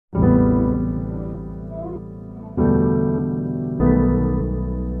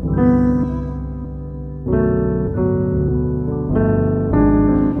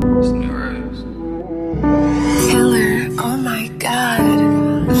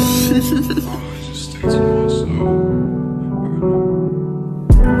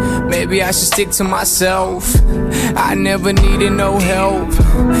Maybe I should stick to myself. I never needed no help.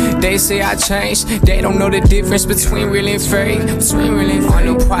 They say I changed. They don't know the difference between real and fake.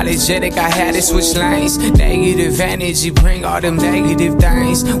 Unapologetic, I had to switch lanes. Negative energy bring all them negative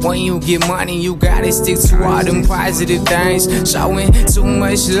things. When you get money, you gotta stick to all them positive things. Showing too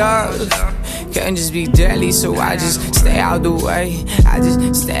much love can't just be deadly, so I just stay out the way. I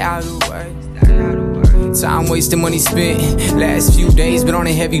just stay out the way. Time wasted, money spent. Last few days been on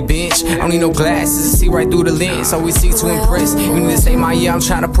a heavy bench. I don't need no glasses to see right through the lens. Always seek to impress. Even this ain't my year, I'm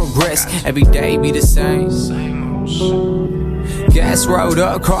trying to progress. Every day be the same. Gas rolled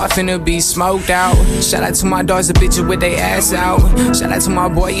up, car finna be smoked out. Shout out to my dogs, the bitches with they ass out. Shout out to my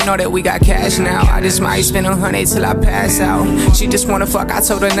boy, you know that we got cash now. I just might spend 100 till I pass out. She just wanna fuck, I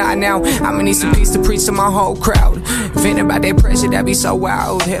told her not now. I'ma need some peace to preach to my whole crowd. Venting about that pressure that be so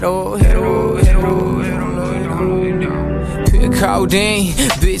wild. Hit codeine,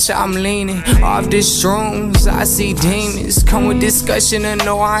 bitch, I'm leaning off the shrooms. I see demons come with discussion and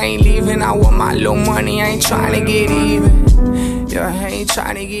no, I ain't leaving. I want my little money, I ain't trying to get even. Yeah, I ain't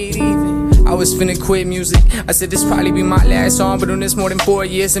trying to get even. I was finna quit music. I said this probably be my last song, but on this more than 4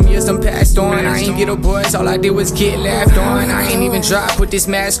 years, some years done passed on. I ain't get a buzz, all I did was get laughed on. I ain't even try to put this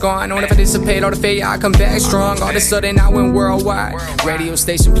mask on. Knowing if I dissipate all the failure, I come back strong. All of a sudden I went worldwide. Radio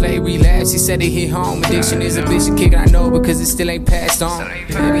station play relapse. He said it hit home. Addiction is a vicious kick, I know, because it still ain't passed on.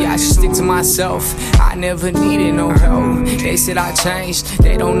 Maybe I should stick to myself. I never needed no help. They said I changed.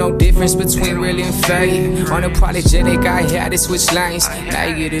 They don't know difference between real and fake. Unapologetic, I had to switch lanes.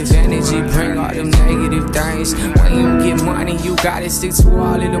 Negative energy bring all them negative things. When you get money, you gotta stick to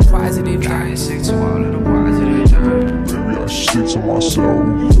all of the positive things. Maybe I should stick to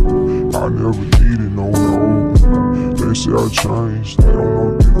myself. I never needed no help. They say I changed. They don't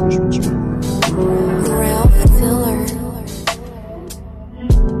know the difference between